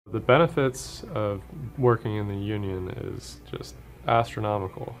The benefits of working in the union is just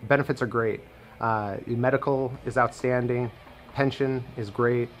astronomical. Benefits are great. Medical is outstanding, pension is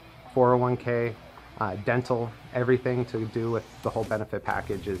great, 401k, dental, everything to do with the whole benefit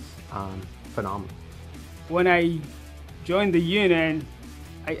package is phenomenal. When I joined the union,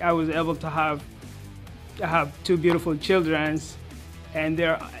 I was able to have two beautiful children, and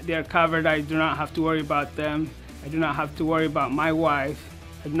they're covered. I do not have to worry about them. I do not have to worry about my wife.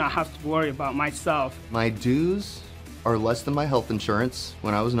 I do not have to worry about myself. My dues are less than my health insurance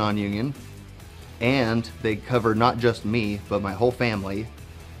when I was non-union, and they cover not just me, but my whole family.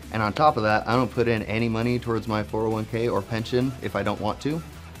 And on top of that, I don't put in any money towards my 401k or pension if I don't want to.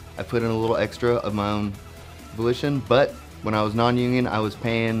 I put in a little extra of my own volition, but when I was non-union, I was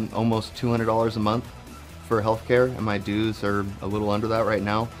paying almost $200 a month for healthcare, and my dues are a little under that right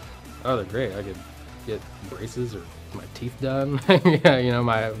now. Oh, they're great. I could get braces or my teeth done, yeah, you know,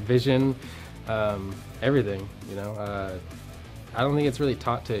 my vision, everything, you know. I don't think it's really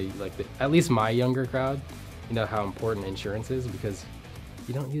taught to, like, at least my younger crowd, you know, how important insurance is, because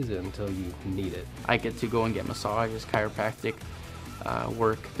you don't use it until you need it. I get to go and get massages, chiropractic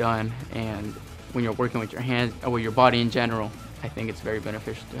work done, and when you're working with your hands, or with your body in general, I think it's very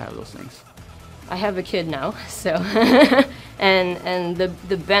beneficial to have those things. I have a kid now, so and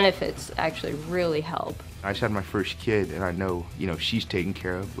the benefits actually really help. I just had my first kid, and I know, you know, she's taken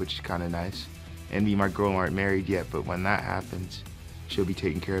care of, which is kind of nice. And me and my girl aren't married yet, but when that happens, she'll be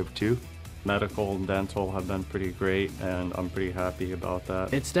taken care of too. Medical and dental have been pretty great, and I'm pretty happy about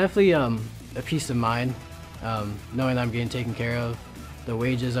that. It's definitely a peace of mind, knowing that I'm getting taken care of. The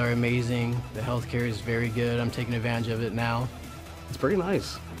wages are amazing. The healthcare is very good. I'm taking advantage of it now. It's pretty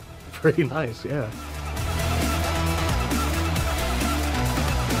nice. Pretty nice, yeah.